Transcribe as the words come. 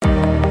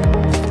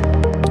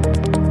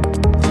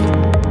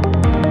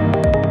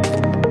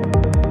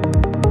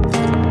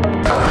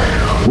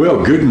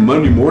Well, good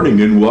Monday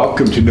morning and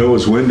welcome to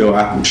Noah's Window.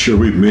 I'm sure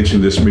we've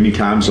mentioned this many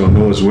times on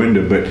Noah's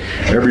Window, but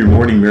every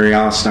morning Mary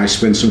Alice and I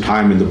spend some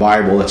time in the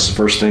Bible. That's the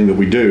first thing that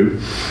we do.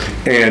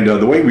 And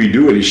the way we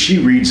do it is she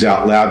reads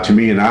out loud to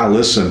me and I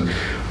listen.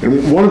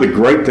 And one of the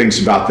great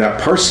things about that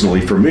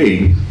personally for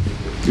me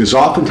is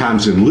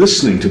oftentimes in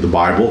listening to the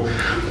Bible,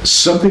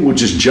 something will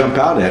just jump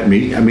out at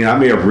me. I mean, I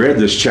may have read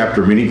this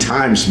chapter many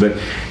times, but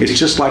it's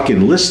just like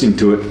in listening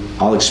to it,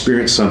 I'll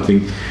experience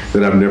something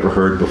that I've never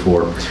heard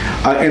before.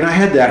 And I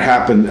had that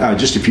happen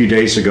just a few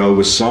days ago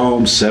with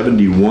Psalm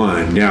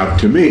 71. Now,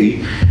 to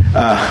me,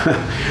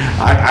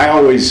 I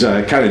always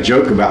kind of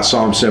joke about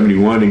Psalm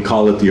 71 and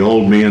call it the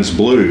old man's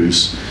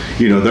blues.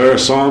 You know, there are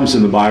psalms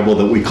in the Bible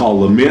that we call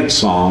lament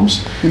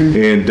psalms,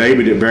 and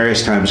David at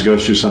various times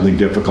goes through something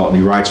difficult, and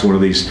he writes one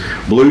of these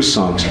blues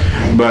songs.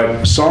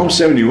 But Psalm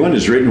 71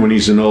 is written when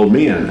he's an old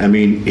man. I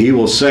mean, he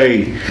will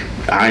say,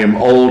 I am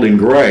old and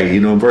gray.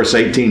 You know, in verse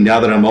 18, now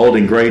that I'm old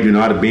and gray, do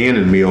not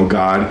abandon me, O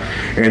God.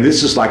 And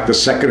this is like the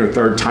second or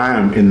third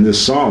time in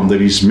this psalm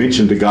that he's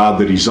mentioned to God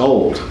that he's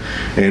old.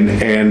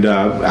 And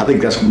I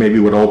think that's maybe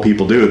what old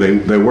people do.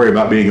 They worry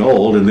about being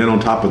old, and then on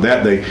top of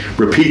that, they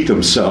repeat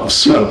themselves.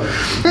 So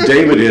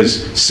David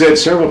has said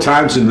several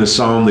times in this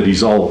psalm that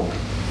he's old.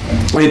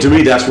 And to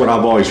me, that's what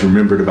I've always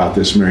remembered about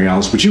this, Mary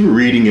Alice. But you were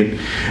reading it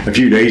a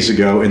few days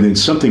ago, and then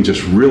something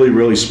just really,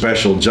 really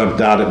special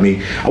jumped out at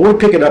me. I want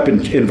to pick it up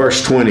in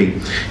verse 20.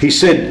 He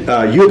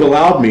said, you have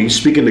allowed me,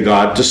 speaking to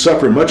God, to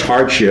suffer much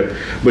hardship,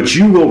 but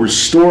you will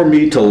restore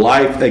me to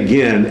life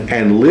again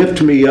and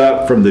lift me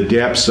up from the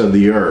depths of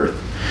the earth.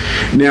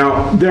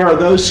 Now, there are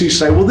those who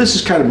say, well, this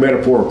is kind of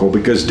metaphorical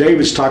because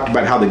David's talked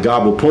about how that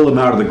God will pull him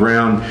out of the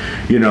ground,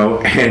 you know,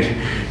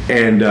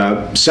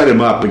 and set him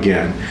up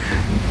again.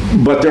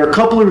 But there are a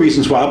couple of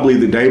reasons why I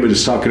believe that David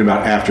is talking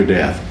about after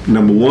death.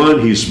 Number one,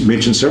 he's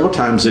mentioned several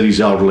times that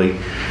he's elderly.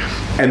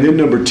 And then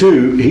number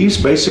two,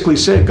 he's basically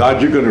said,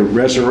 God, you're going to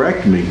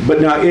resurrect me. But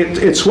now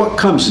it's what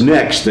comes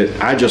next that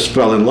I just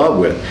fell in love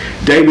with.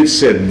 David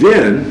said,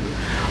 then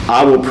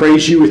I will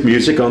praise you with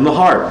music on the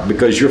harp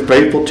because you're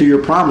faithful to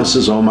your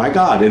promises, oh my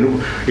God.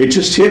 And it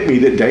just hit me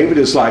that David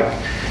is like,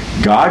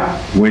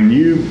 God, when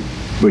you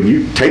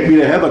take me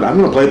to heaven, I'm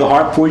going to play the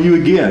harp for you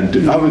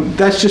again. I mean,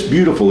 that's just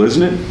beautiful,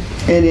 isn't it?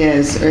 It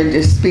is. It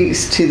just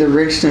speaks to the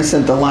richness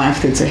of the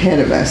life that's ahead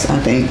of us, I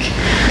think.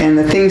 And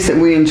the things that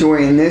we enjoy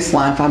in this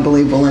life, I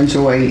believe we'll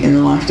enjoy in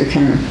the life to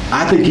come.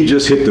 I think you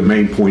just hit the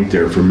main point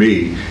there for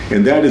me.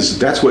 And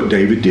that's what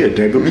David did.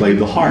 David played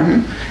the harp.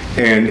 Mm-hmm.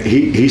 And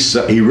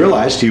he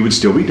realized he would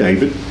still be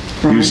David.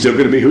 Right. He was still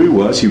going to be who he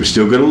was. He was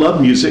still going to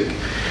love music.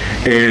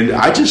 And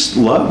I just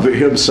love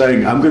him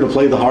saying, I'm going to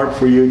play the harp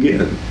for you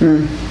again.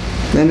 Mm.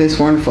 That is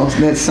wonderful.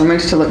 That's so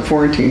much to look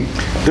forward to.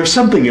 There's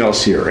something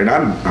else here, and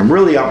I'm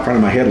really out in front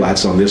of my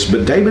headlights on this,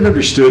 but David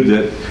understood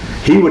that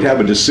he would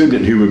have a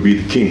descendant who would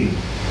be the king.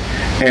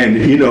 And,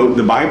 you know,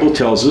 the Bible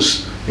tells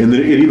us, and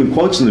it even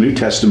quotes in the New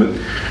Testament,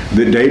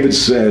 that David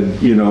said,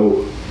 you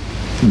know,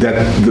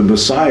 that the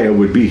Messiah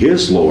would be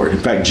his Lord. In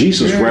fact,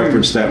 Jesus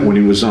referenced that when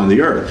he was on the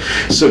earth.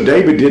 So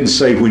David didn't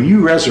say, when you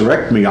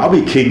resurrect me, I'll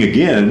be king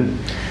again.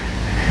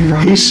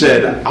 Right. He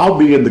said, I'll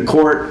be in the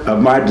court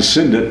of my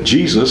descendant,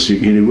 Jesus. He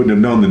wouldn't have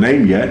known the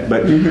name yet,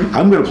 but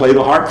I'm going to play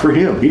the harp for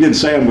him. He didn't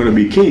say I'm going to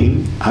be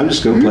king. I'm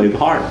just going to play the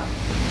harp.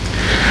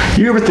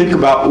 You ever think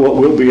about what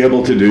we'll be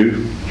able to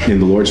do in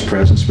the Lord's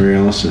presence, Mary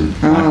Alice, and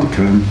life to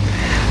come?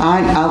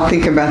 I'll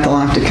think about the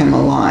life to come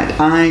a lot.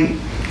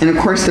 And of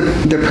course,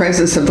 the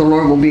presence of the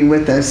Lord will be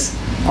with us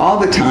all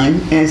the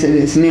time as it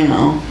is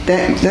now.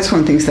 That's one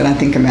of the things that I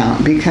think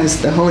about,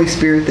 because the Holy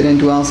Spirit that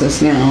indwells us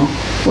now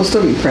will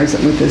still be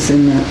present with us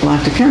in the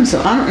life to come.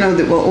 So I don't know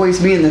that we'll always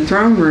be in the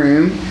throne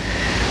room,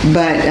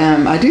 but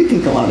I do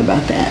think a lot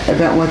about that,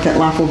 about what that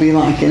life will be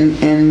like,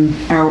 and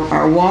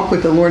our walk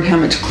with the Lord, how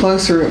much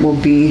closer it will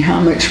be, how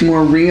much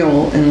more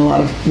real in a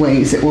lot of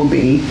ways it will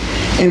be,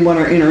 and what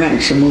our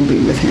interaction will be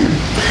with Him.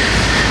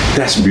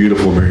 That's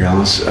beautiful, Mary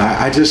Alice.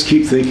 I just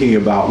keep thinking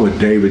about what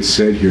David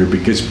said here,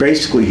 because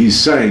basically he's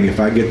saying, if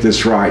I get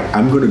this right,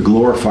 I'm going to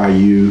glorify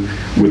you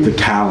with the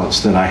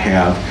talents that I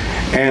have.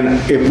 And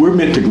if we're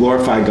meant to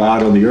glorify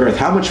God on the earth,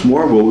 how much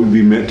more will we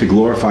be meant to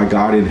glorify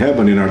God in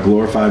heaven in our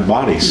glorified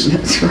bodies?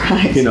 That's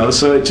right. You know,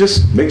 so it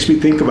just makes me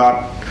think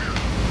about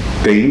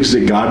things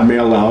that God may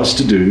allow us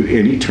to do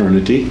in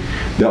eternity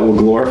that will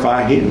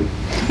glorify Him.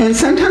 And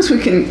sometimes we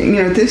can, you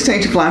know, at this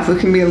stage of life, we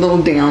can be a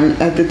little down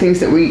at the things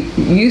that we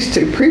used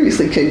to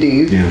previously could do.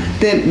 Yeah.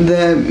 That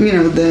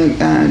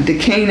the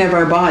decaying of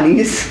our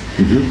bodies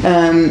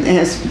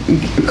has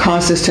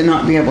caused us to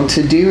not be able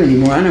to do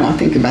anymore. I know I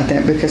think about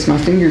that because my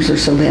fingers are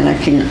so bad.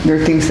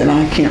 There are things that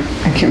I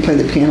can't play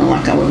the piano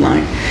like I would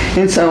like.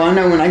 And so I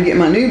know when I get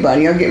my new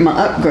body, I'll get my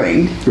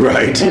upgrade.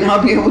 Right. And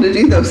I'll be able to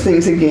do those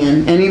things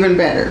again and even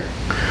better.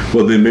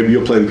 Well, then maybe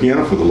you'll play the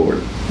piano for the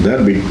Lord.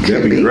 That'd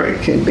be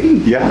great. Could be.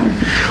 Yeah.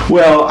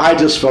 Well, I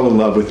just fell in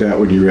love with that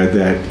when you read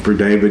that. For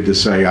David to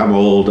say, "I'm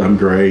old, I'm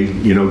gray.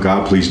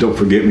 God, please don't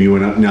forget me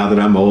now that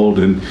I'm old."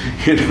 And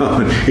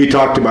he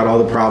talked about all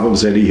the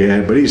problems that he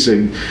had, but he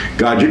said,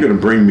 "God, you're going to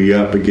bring me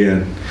up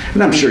again."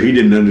 And I'm sure he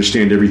didn't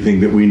understand everything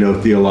that we know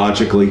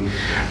theologically,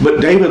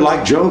 but David,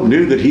 like Job,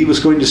 knew that he was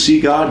going to see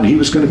God and he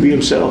was going to be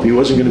himself. He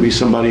wasn't going to be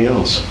somebody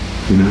else.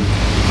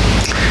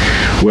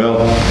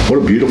 Well, what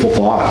a beautiful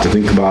thought to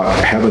think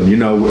about heaven.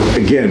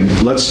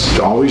 Again, let's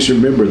always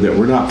remember that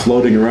we're not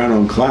floating around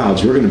on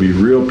clouds. We're going to be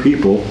real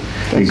people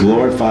in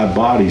glorified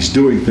bodies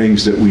doing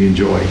things that we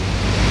enjoy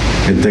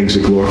and things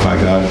that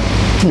glorify God.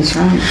 That's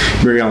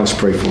right. Mary Ellen, let's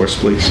pray for us,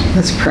 please.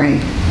 Let's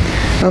pray.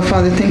 Oh,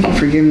 Father, thank you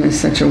for giving us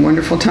such a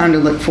wonderful time to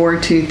look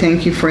forward to.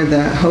 Thank you for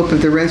the hope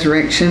of the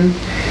resurrection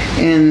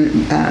and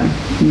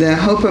the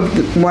hope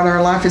of what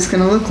our life is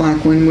going to look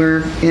like when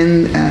we're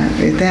in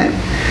at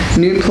that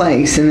new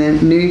place and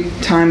that new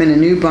time in a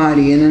new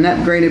body and an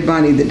upgraded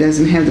body that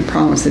doesn't have the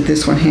problems that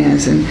this one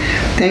has. And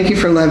thank you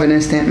for loving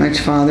us that much,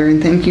 Father,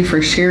 and thank you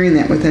for sharing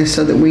that with us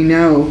so that we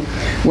know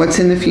what's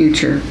in the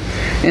future.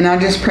 And I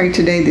just pray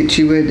today that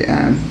you would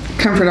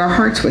comfort our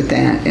hearts with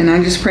that. And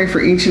I just pray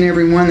for each and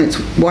every one that's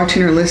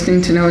watching or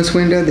listening to Noah's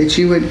Window that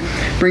you would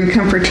bring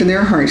comfort to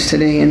their hearts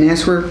today. And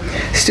as we're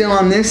still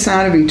on this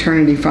side of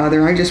eternity,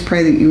 Father, I just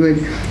pray that you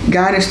would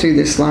guide us through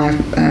this life,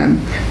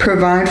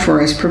 provide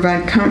for us,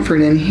 provide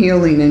comfort and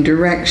healing and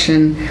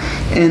direction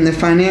and the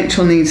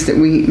financial needs that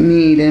we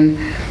need. And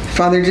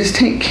Father, just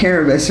take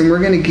care of us, and we're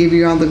going to give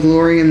you all the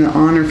glory and the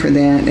honor for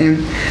that. And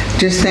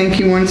just thank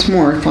you once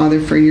more, Father,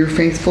 for your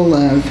faithful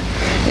love.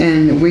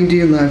 And we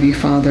do love you,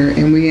 Father,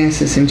 and we ask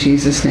this in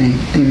Jesus' name.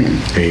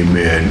 Amen.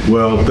 Amen.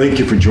 Well, thank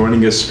you for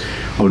joining us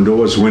on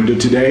Noah's Window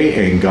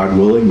today, and God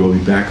willing, we'll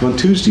be back on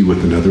Tuesday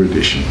with another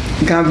edition.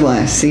 God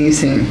bless. See you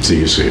soon. See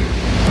you soon.